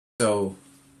So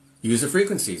use the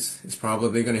frequencies. It's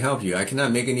probably going to help you. I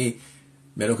cannot make any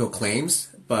medical claims,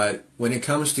 but when it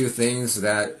comes to things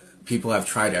that people have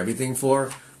tried everything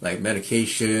for, like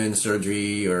medication,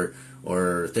 surgery, or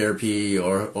therapy,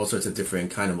 or all sorts of different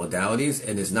kind of modalities,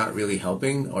 and it's not really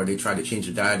helping, or they try to change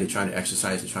their diet, they try to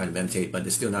exercise, they try to meditate, but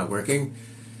it's still not working,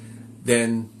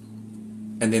 then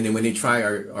when they try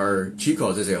our cheat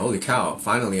codes, they say, holy cow,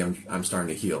 finally I'm starting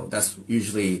to heal. That's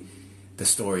usually the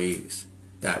stories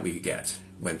that we get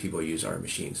when people use our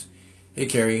machines. Hey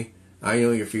Carrie, I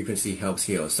know your frequency helps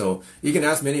heal. So you can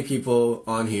ask many people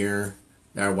on here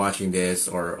that are watching this,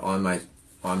 or on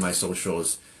my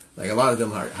socials. Like, a lot of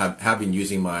them have been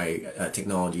using my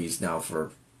technologies now for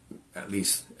at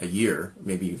least a year,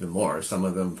 maybe even more. Some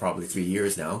of them probably 3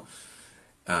 years now.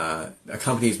 A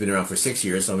company's been around for 6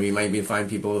 years, so you might even find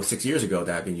people 6 years ago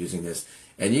that have been using this.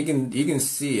 And you can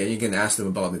see, and you can ask them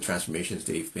about the transformations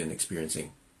they've been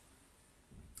experiencing.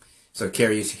 So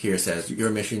Carrie here says, your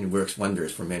mission works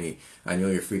wonders for many. I know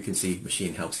your frequency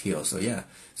machine helps heal. So yeah,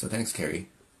 so thanks, Carrie.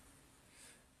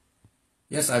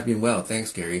 Yes, I've been well.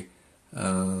 Thanks, Carrie.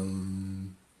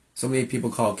 So many people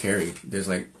call Carrie. There's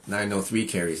like 903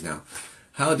 Carries now.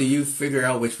 How do you figure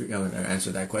out which... I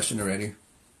answered that question already.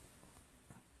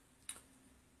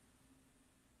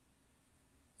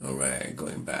 All right,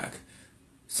 going back.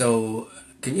 So,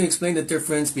 can you explain the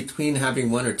difference between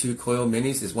having 1 or 2 coil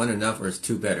minis? Is 1 enough, or is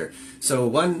 2 better? So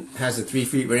 1 has a 3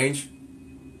 feet range.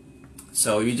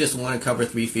 So you just want to cover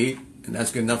 3 feet, and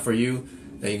that's good enough for you,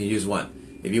 then you can use 1.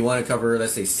 If you want to cover,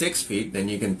 let's say, 6 feet, then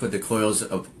you can put the coils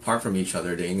apart from each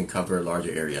other, then you can cover a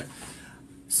larger area.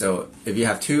 So if you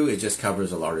have 2, it just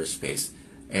covers a larger space.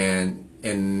 And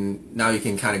now you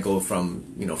can kind of go from,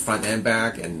 front and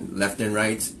back and left and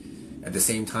right at the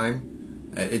same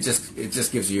time. It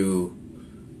just gives you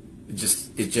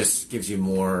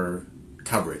more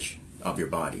coverage of your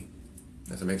body.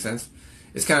 Does that make sense?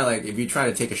 It's kind of like if you try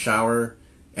to take a shower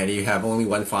and you have only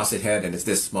 1 faucet head and it's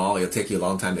this small, it'll take you a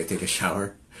long time to take a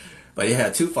shower. But you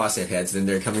have 2 faucet heads and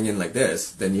they're coming in like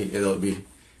this, then it'll be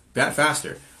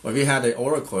faster. Or if you had an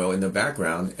aura coil in the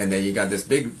background and then you got this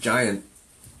big giant,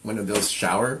 one of those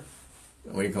shower,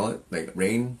 what do you call it? Like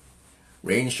rain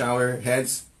shower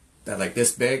heads that like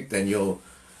this big, then you'll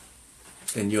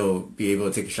be able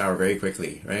to take a shower very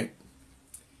quickly, right?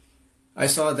 I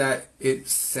saw that it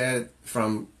said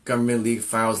from government leaked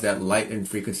files that light and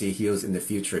frequency heals in the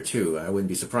future too. I wouldn't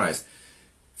be surprised.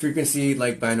 Frequency,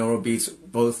 like binaural beats,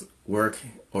 both work,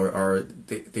 or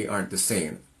they aren't the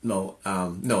same. No,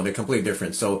 they're completely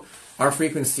different. So our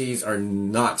frequencies are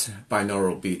not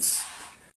binaural beats.